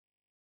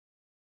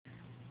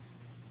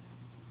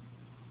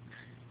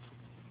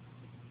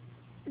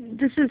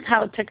this is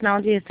how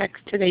technology affects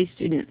today's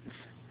students.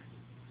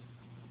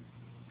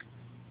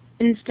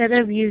 Instead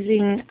of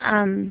using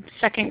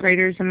second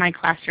graders in my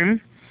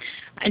classroom,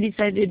 I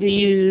decided to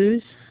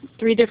use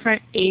 3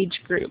 different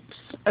age groups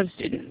of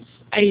students.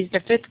 I used a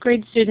 5th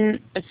grade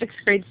student, a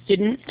 6th grade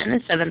student, and a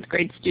 7th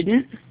grade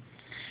student.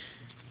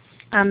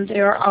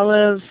 They were all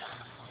of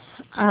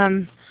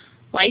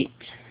white,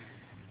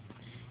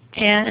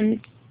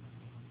 and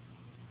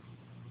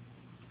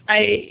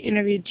I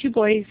interviewed 2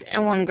 boys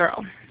and 1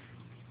 girl.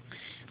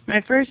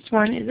 My first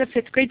one is a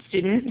 5th grade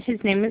student. His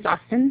name is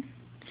Austin.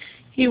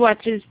 He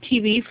watches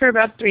TV for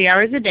about 3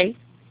 hours a day.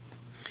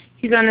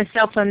 He's on his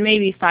cell phone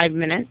maybe 5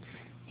 minutes.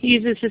 He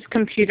uses his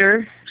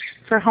computer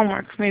for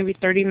homework maybe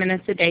 30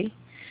 minutes a day.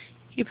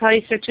 He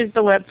probably searches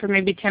the web for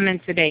maybe 10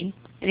 minutes a day.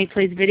 And he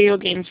plays video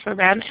games for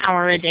about an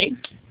hour a day.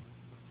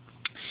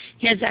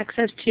 He has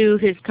access to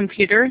his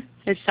computer,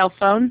 his cell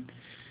phone,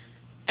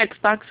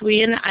 Xbox,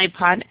 Wii, and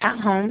iPod at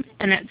home,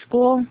 and at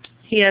school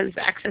he has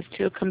access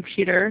to a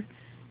computer.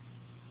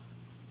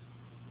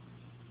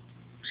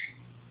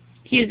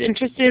 He is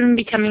interested in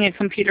becoming a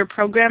computer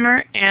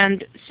programmer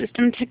and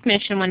system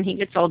technician when he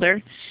gets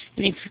older,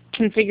 and he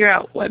can figure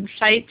out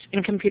websites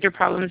and computer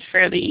problems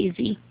fairly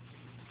easy.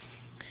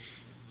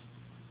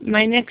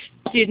 My next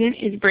student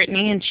is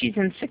Brittany, and she's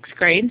in 6th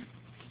grade.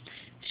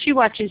 She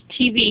watches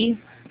TV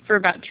for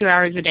about 2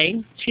 hours a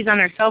day. She's on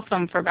her cell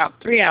phone for about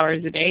 3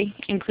 hours a day,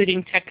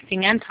 including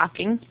texting and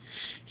talking.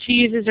 She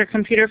uses her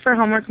computer for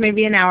homework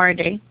maybe an hour a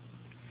day.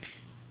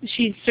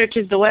 She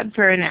searches the web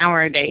for an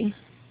hour a day.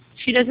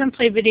 She doesn't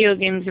play video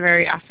games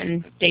very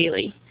often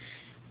daily,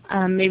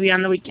 maybe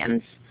on the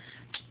weekends.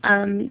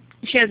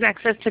 She has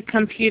access to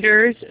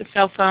computers,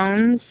 cell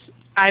phones,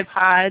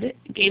 iPod,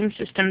 game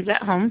systems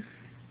at home.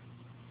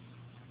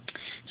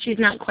 She's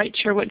not quite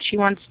sure what she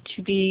wants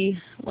to be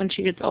when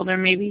she gets older,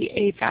 maybe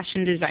a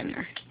fashion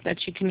designer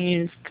that she can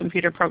use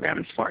computer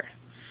programs for.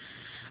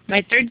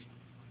 My third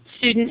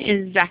student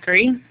is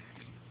Zachary.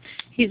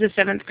 He's a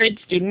 7th grade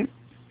student.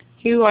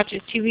 He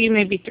watches TV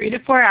maybe 3 to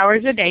 4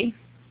 hours a day.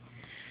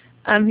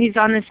 He's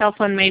on his cell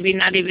phone maybe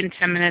not even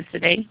 10 minutes a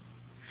day.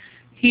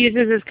 He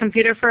uses his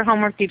computer for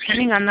homework,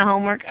 depending on the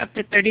homework, up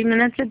to 30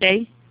 minutes a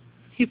day.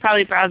 He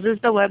probably browses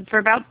the web for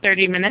about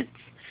 30 minutes.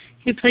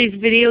 He plays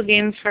video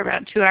games for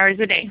about 2 hours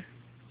a day.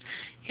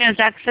 He has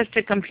access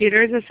to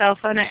computers, a cell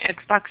phone, an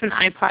Xbox, an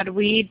iPod,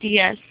 Wii,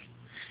 DS.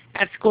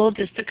 At school,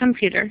 just a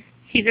computer.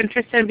 He's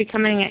interested in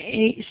becoming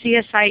a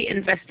CSI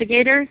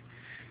investigator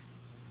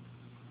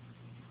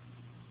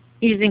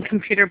using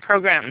computer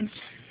programs.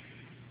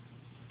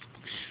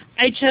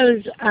 I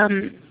chose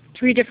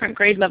 3 different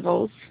grade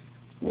levels,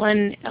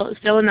 1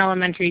 still in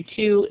elementary,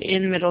 2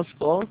 in middle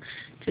school,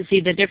 to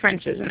see the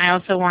differences. And I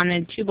also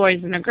wanted 2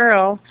 boys and a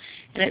girl,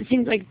 and it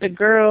seems like the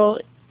girl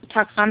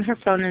talks on her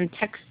phone and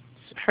texts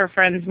her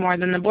friends more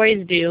than the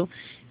boys do,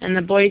 and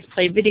the boys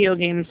play video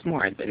games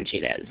more than she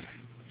does.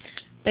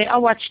 They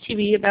all watch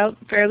TV about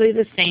fairly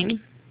the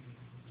same,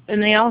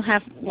 and they all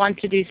want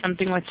to do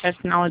something with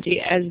technology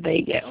as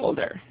they get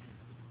older.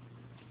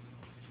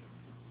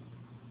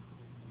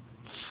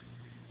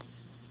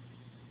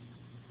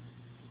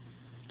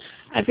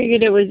 I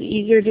figured it was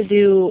easier to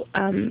do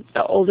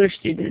the older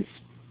students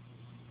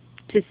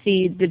to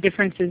see the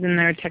differences in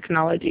their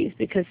technologies,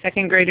 because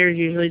 2nd graders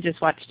usually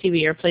just watch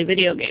TV or play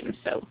video games,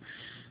 so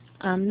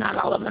not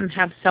all of them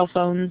have cell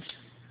phones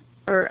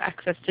or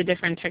access to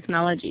different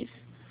technologies.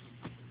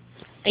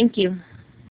 Thank you.